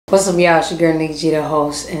What's up, y'all? It's your girl Nikki G, the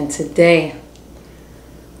host, and today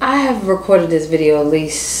I have recorded this video at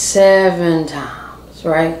least 7 times,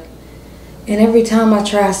 right? And every time I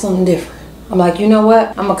try something different, I'm like, you know what?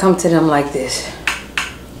 I'm gonna come to them like this.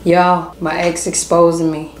 Y'all, my ex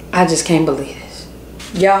exposing me. I just can't believe this.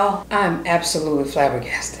 Y'all, I'm absolutely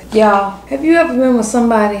flabbergasted. Y'all, have you ever been with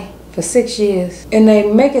somebody for 6 years and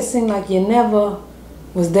they make it seem like you never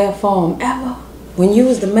was there for them ever? When you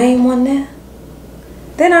was the main one there?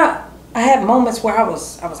 Then I had moments where I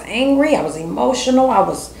was angry, I was emotional, I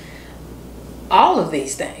was all of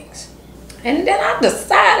these things. And then I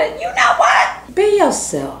decided, you know what? Be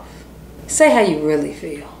yourself. Say how you really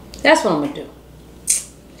feel. That's what I'm gonna do.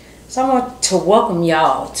 So I want to welcome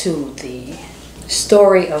y'all to the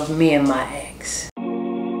story of me and my ex.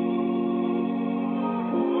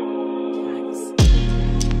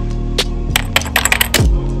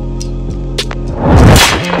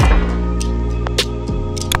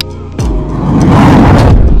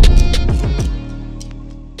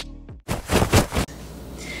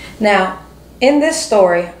 Now, in this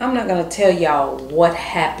story, I'm not going to tell y'all what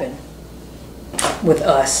happened with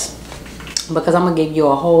us because I'm going to give you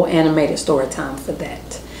a whole animated story time for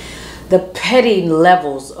that. The petty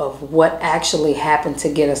levels of what actually happened to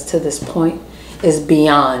get us to this point is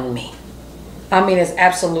beyond me. I mean, it's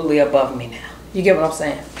absolutely above me now. You get what I'm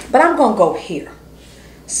saying? But I'm going to go here.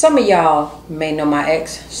 Some of y'all may know my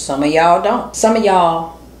ex. Some of y'all don't. Some of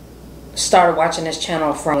y'all started watching this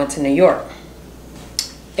channel from went to New York.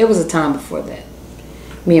 It was a time before that.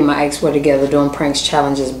 Me and my ex were together doing pranks,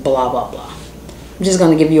 challenges, blah, blah, blah. I'm just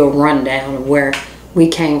going to give you a rundown of where we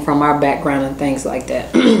came from, our background and things like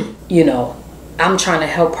that. You know, I'm trying to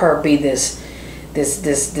help her be this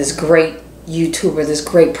great YouTuber, this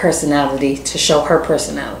great personality to show her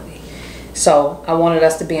personality. So I wanted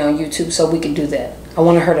us to be on YouTube so we could do that. I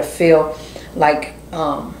wanted her to feel like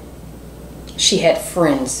she had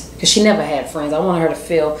friends, because she never had friends. I wanted her to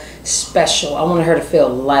feel special. I wanted her to feel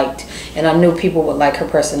liked, and I knew people would like her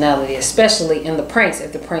personality, especially in the pranks,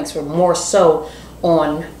 if the pranks were more so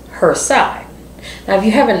on her side. Now, if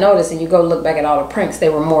you haven't noticed and you go look back at all the pranks, they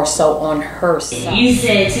were more so on her side. You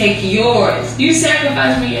said take yours. You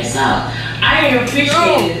sacrificed for yourself. I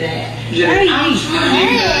appreciated that. Yeah.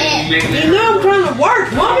 You know I'm trying to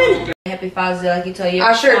work, woman. Happy Father's Day, like you told you.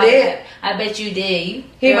 I sure did. I bet you did.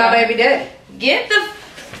 He my baby daddy. Get the.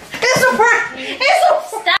 It's a prank. It's a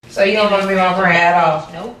Stop. So you don't want to be my friend at all?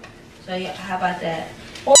 Nope. So yeah, how about that?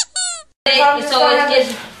 Well, So it's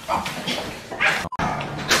just.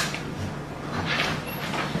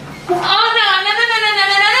 Oh no!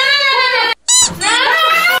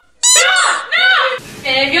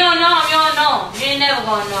 And if you don't know him, you don't know him. You ain't never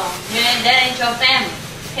gonna know him. That ain't your family.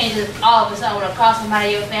 You can't just all of a sudden want to call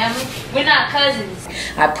somebody your family. We're not cousins.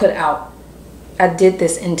 I did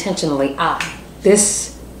this intentionally.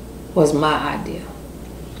 This was my idea.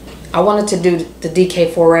 I wanted to do the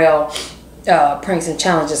DK4L pranks and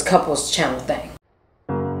challenges couples channel thing.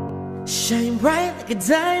 Shine bright like a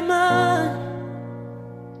diamond.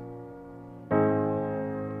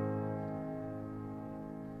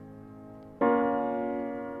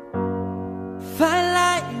 Fine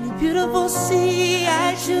light in the beautiful sea.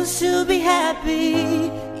 I choose to be happy.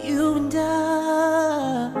 You and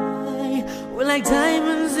I, we're like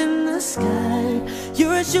diamonds in the sky.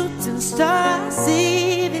 You're a shooting star, I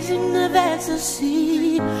see vision of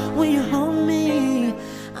ecstasy. When you hold me,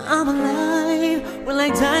 I'm alive. We're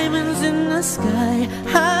like diamonds in the sky.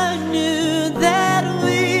 I knew that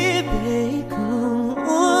we'd become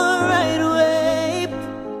right away.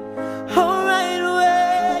 Right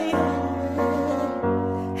away.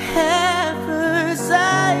 At first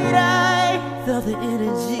sight, I felt the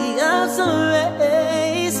energy of sun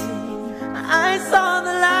rays. I saw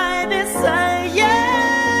the light inside your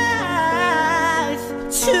eyes.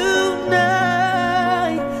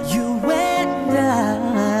 Tonight, you and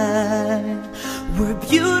I were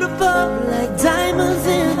beautiful like diamonds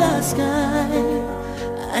in the sky.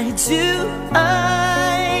 I do,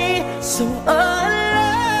 so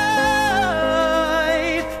alive.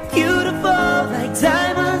 Beautiful like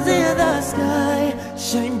diamonds in the sky.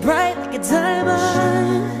 Shine bright like a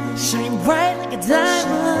diamond. Shine bright like a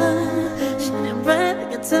diamond. Shine bright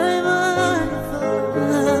like a diamond.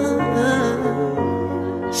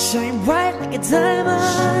 Shine bright like a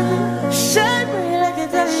diamond. Shine bright like a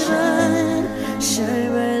diamond. Shine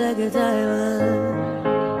bright like a diamond.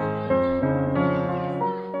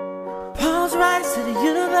 Palms rise to the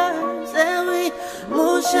universe, and we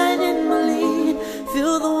moonshine in my lead.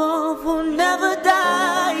 Feel the warmth, will never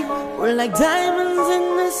die. We're like diamonds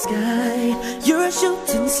in the sky. You're a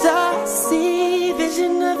shooting star, see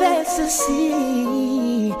vision of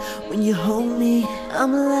ecstasy. When you hold me,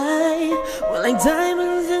 I'm alive. We're like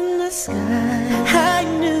diamonds in the sky. I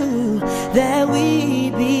knew that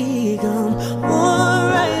we'd become one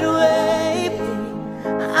right away.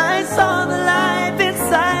 I saw the life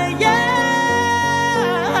inside you.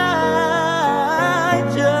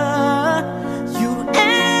 You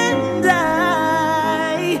and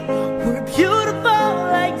I were beautiful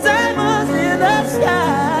like diamonds in the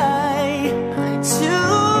sky. I do.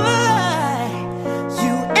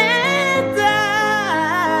 You and I,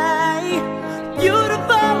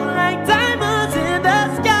 beautiful like diamonds in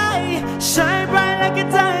the sky. Shine bright like a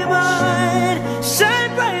diamond.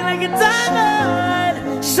 Shine bright like a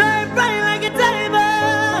diamond. Shine bright like a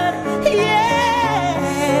diamond.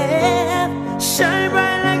 Yeah. Shine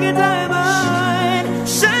bright like a diamond.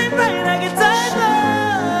 Shine bright like a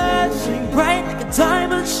diamond. Shine bright like a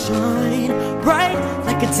diamond. Shine bright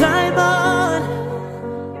like a diamond.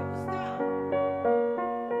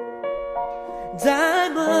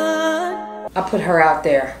 Diamond. I put her out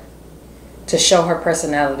there to show her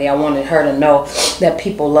personality. I wanted her to know that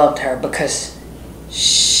people loved her because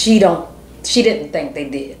she didn't think they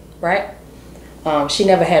did, right? She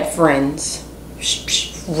never had friends.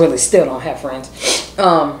 She really still don't have friends.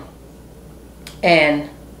 And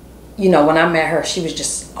you know, when I met her, she was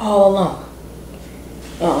just all alone.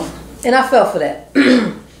 And I fell for that.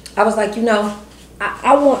 I was like, you know,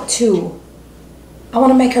 I want to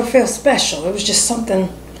make her feel special. It was just something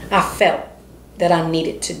I felt that I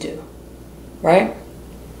needed to do, right?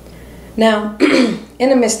 Now, in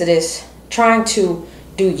the midst of this, trying to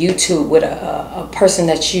do YouTube with a person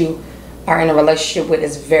that you are in a relationship with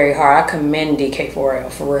is very hard. I commend DK4L,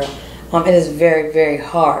 for real. It is very, very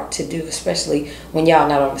hard to do, especially when y'all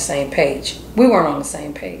not on the same page. We weren't on the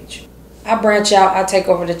same page. I branch out, I take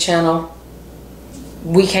over the channel.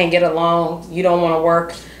 We can't get along. You don't want to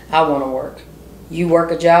work, I want to work. You work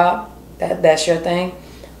a job, that's your thing.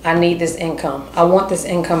 I need this income. I want this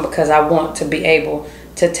income because I want to be able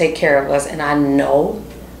to take care of us, and I know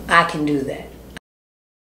I can do that.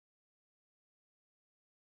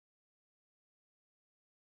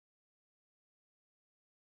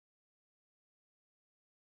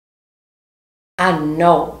 I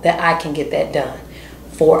know that I can get that done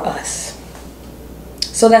for us.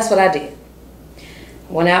 So that's what I did.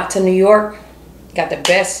 Went out to New York, got the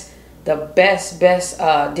best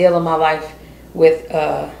deal of my life with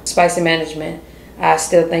Spicy Management. I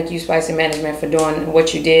still thank you, Spicy Management, for doing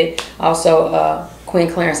what you did. Also, Queen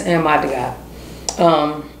Clarence and my God.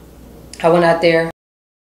 I went out there.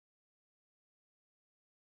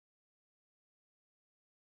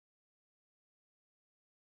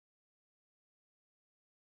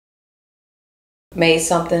 Made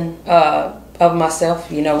something of myself,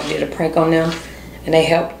 you know, did a prank on them, and they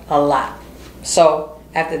helped a lot. So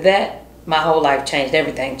after that, my whole life changed.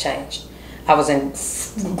 Everything changed. I was in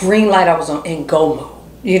green light. I was in go mode,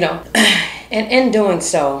 you know. And in doing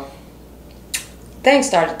so, things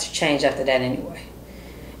started to change after that anyway.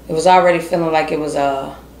 It was already feeling like it was,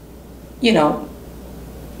 you know,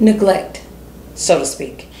 neglect, so to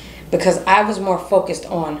speak. Because I was more focused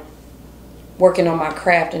on working on my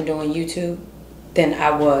craft and doing YouTube than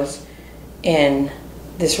I was in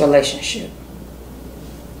this relationship.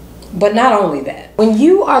 But not only that, when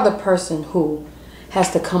you are the person who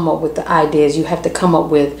has to come up with the ideas, you have to come up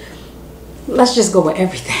with, let's just go with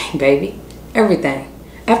everything, baby. Everything.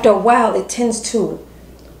 After a while, it tends to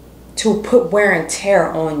put wear and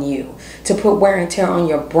tear on you, to put wear and tear on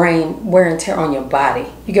your brain, wear and tear on your body.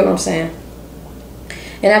 You get what I'm saying?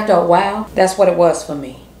 And after a while, that's what it was for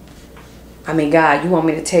me. I mean, God, you want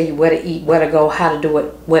me to tell you where to eat, where to go, how to do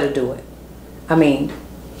it, where to do it. I mean,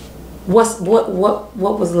 what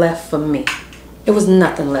was left for me? It was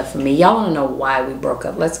nothing left for me. Y'all want to know why we broke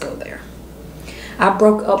up? Let's go there. I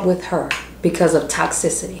broke up with her because of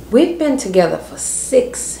toxicity. We've been together for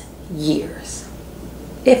 6 years.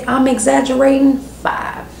 If I'm exaggerating,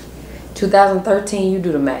 5. 2013, you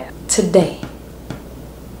do the math. Today,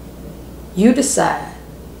 you decide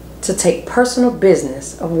to take personal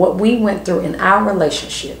business of what we went through in our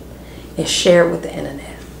relationship and share it with the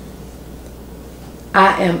internet.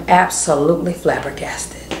 I am absolutely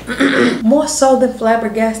flabbergasted. More so than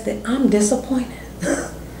flabbergasted, I'm disappointed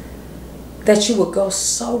that you would go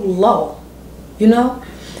so low, you know,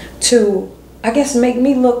 to, I guess, make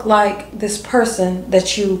me look like this person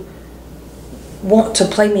that you want to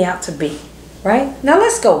play me out to be, right? Now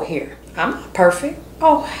let's go here. I'm not perfect.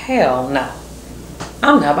 Oh, hell no.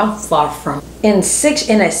 I'm far from. In a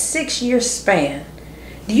 6-year span,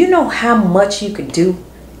 do you know how much you could do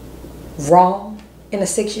wrong in a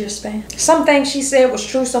 6-year span? Some things she said was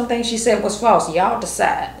true, some things she said was false. Y'all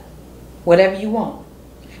decide whatever you want.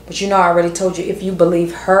 But you know, I already told you, if you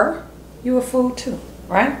believe her, you a fool too,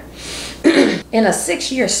 right? In a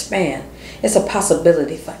 6-year span, it's a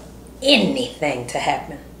possibility for anything to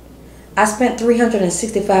happen. I spent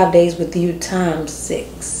 365 days with you times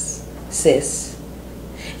 6, sis.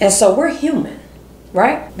 And so we're human,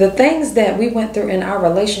 right? The things that we went through in our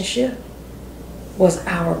relationship was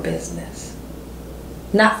our business,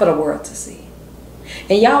 not for the world to see.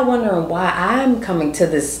 And y'all wondering why I'm coming to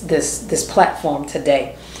this platform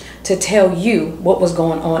today to tell you what was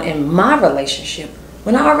going on in my relationship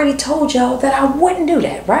when I already told y'all that I wouldn't do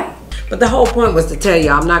that, right? But the whole point was to tell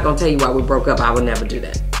y'all, I'm not going to tell you why we broke up. I would never do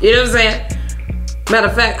that. You know what I'm saying? Matter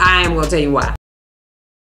of fact, I am going to tell you why.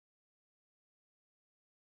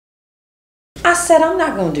 I said I'm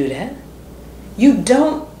not going to do that. You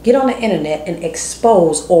don't get on the internet and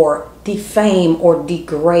expose or defame or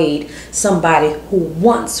degrade somebody who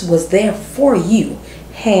once was there for you,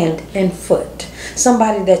 hand and foot.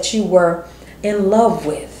 Somebody that you were in love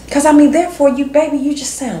with. Because I mean, therefore you, baby, you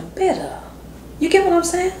just sound bitter. You get what I'm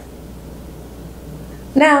saying?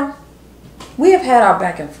 Now, we have had our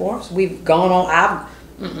back and forths. We've gone on,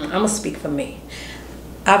 I'm going to speak for me.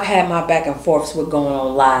 I've had my back and forths with going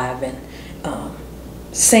on live and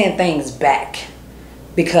saying things back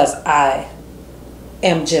because I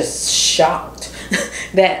am just shocked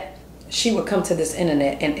that she would come to this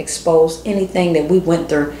internet and expose anything that we went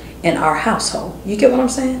through in our household. You get what I'm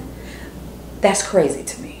saying? That's crazy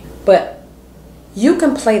to me. But you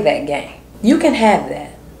can play that game. You can have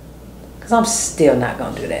that. Because I'm still not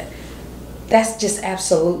going to do that. That's just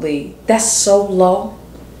absolutely, that's so low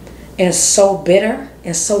and so bitter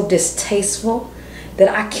and so distasteful that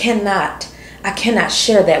I cannot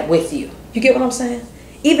share that with you. You get what I'm saying?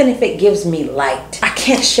 Even if it gives me light, I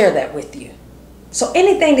can't share that with you. So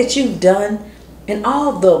anything that you've done and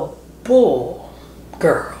all the bull,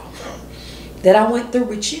 girl, that I went through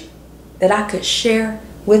with you, that I could share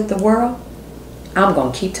with the world, I'm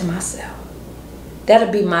going to keep to myself.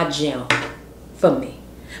 That'll be my gem for me.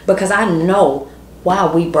 Because I know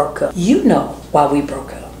why we broke up. You know why we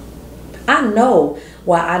broke up. I know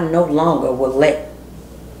why I no longer will let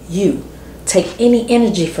you take any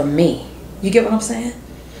energy from me. You get what I'm saying?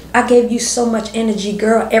 I gave you so much energy,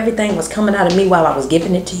 girl. Everything was coming out of me while I was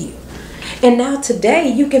giving it to you. And now today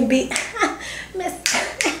you can be,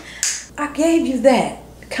 Miss, I gave you that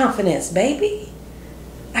confidence, baby.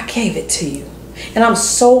 I gave it to you. And I'm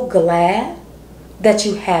so glad that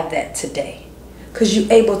you have that today. Because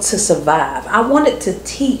you're able to survive. I wanted to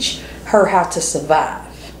teach her how to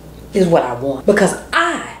survive. Is what I want. Because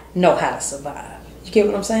I know how to survive. You get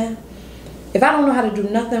what I'm saying? If I don't know how to do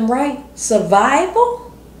nothing right,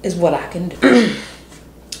 survival is what I can do.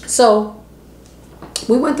 So,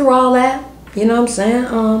 we went through all that. You know what I'm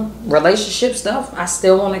saying? Relationship stuff. I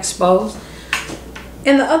still want to expose.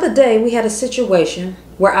 And the other day, we had a situation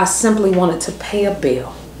where I simply wanted to pay a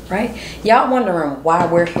bill. Right? Y'all wondering why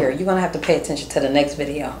we're here. You're going to have to pay attention to the next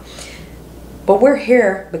video. But we're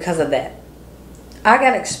here because of that. I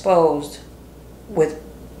got exposed with,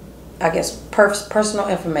 I guess, personal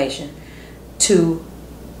information to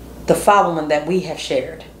the following that we have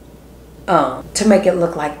shared. To make it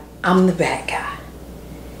look like I'm the bad guy.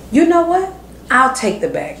 You know what? I'll take the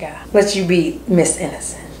bad guy. Let you be Miss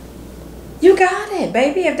Innocent. You got it,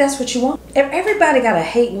 baby, if that's what you want. If everybody got to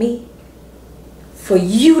hate me for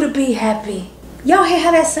you to be happy. Y'all hear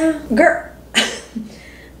how that sound? Girl.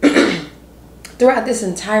 Throughout this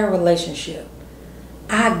entire relationship,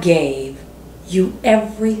 I gave you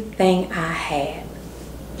everything I had.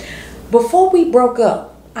 Before we broke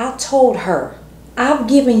up, I told her, I've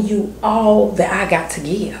given you all that I got to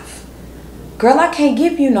give. Girl, I can't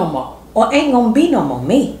give you no more. Or ain't gonna be no more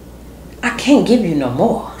me. I can't give you no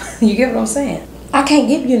more. You get what I'm saying? I can't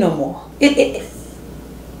give you no more.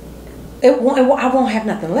 I won't have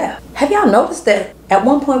nothing left. Have y'all noticed that at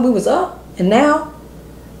one point we was up and now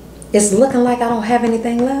it's looking like I don't have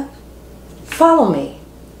anything left? Follow me.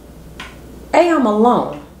 I'm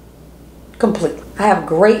alone completely. I have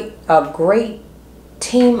a great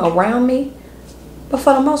team around me, but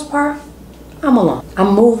for the most part, I'm alone.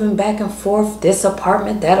 I'm moving back and forth, this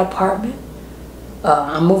apartment, that apartment.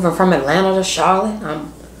 I'm moving from Atlanta to Charlotte.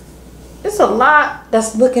 It's a lot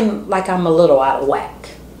that's looking like I'm a little out of whack.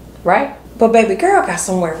 Right? But baby girl got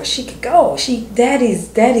somewhere where she could go. She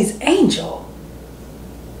daddy's angel.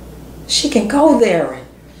 She can go there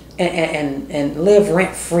and live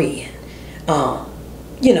rent free and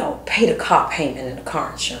you know, pay the car payment and the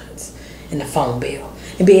car insurance and the phone bill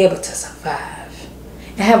and be able to survive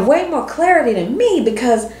and have way more clarity than me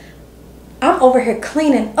because I'm over here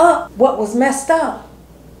cleaning up what was messed up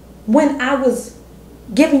when I was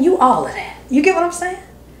giving you all of that. You get what I'm saying?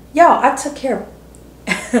 Y'all, I took care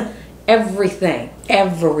of everything.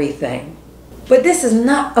 Everything. But this is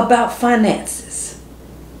not about finances.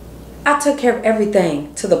 I took care of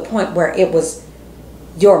everything to the point where it was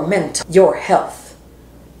your mental, your health,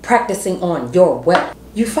 practicing on your wealth.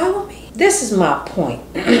 You follow me? This is my point.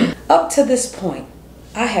 Up to this point,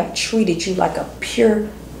 I have treated you like a pure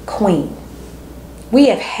queen. We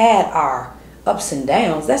have had our ups and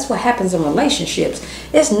downs. That's what happens in relationships.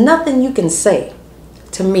 There's nothing you can say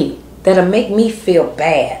to me that'll make me feel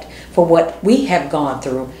bad for what we have gone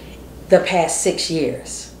through the past 6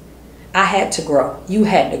 years. I had to grow. You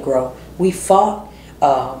had to grow. We fought.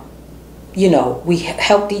 We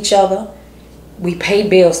helped each other. We paid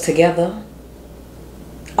bills together.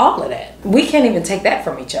 All of that. We can't even take that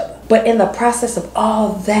from each other. But in the process of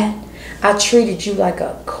all that, I treated you like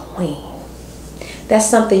a queen. That's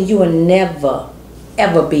something you will never,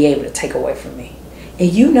 ever be able to take away from me.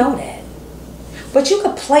 And you know that. But you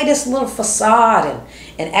could play this little facade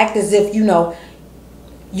and act as if,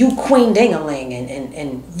 you queen ding-a-ling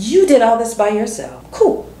and you did all this by yourself.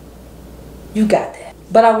 Cool. You got that.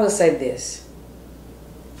 But I will say this.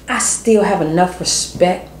 I still have enough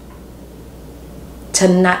respect to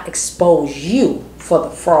not expose you for the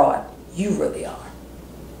fraud you really are.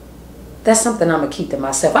 That's something I'm going to keep to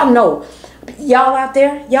myself. I know y'all out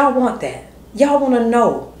there, y'all want that. Y'all want to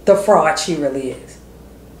know the fraud she really is.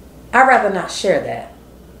 I'd rather not share that.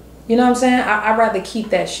 You know what I'm saying? I'd rather keep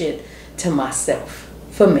that shit to myself.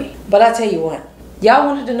 For me. But I tell you what. Y'all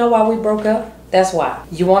wanted to know why we broke up? That's why.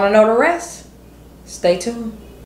 You want to know the rest? Stay tuned.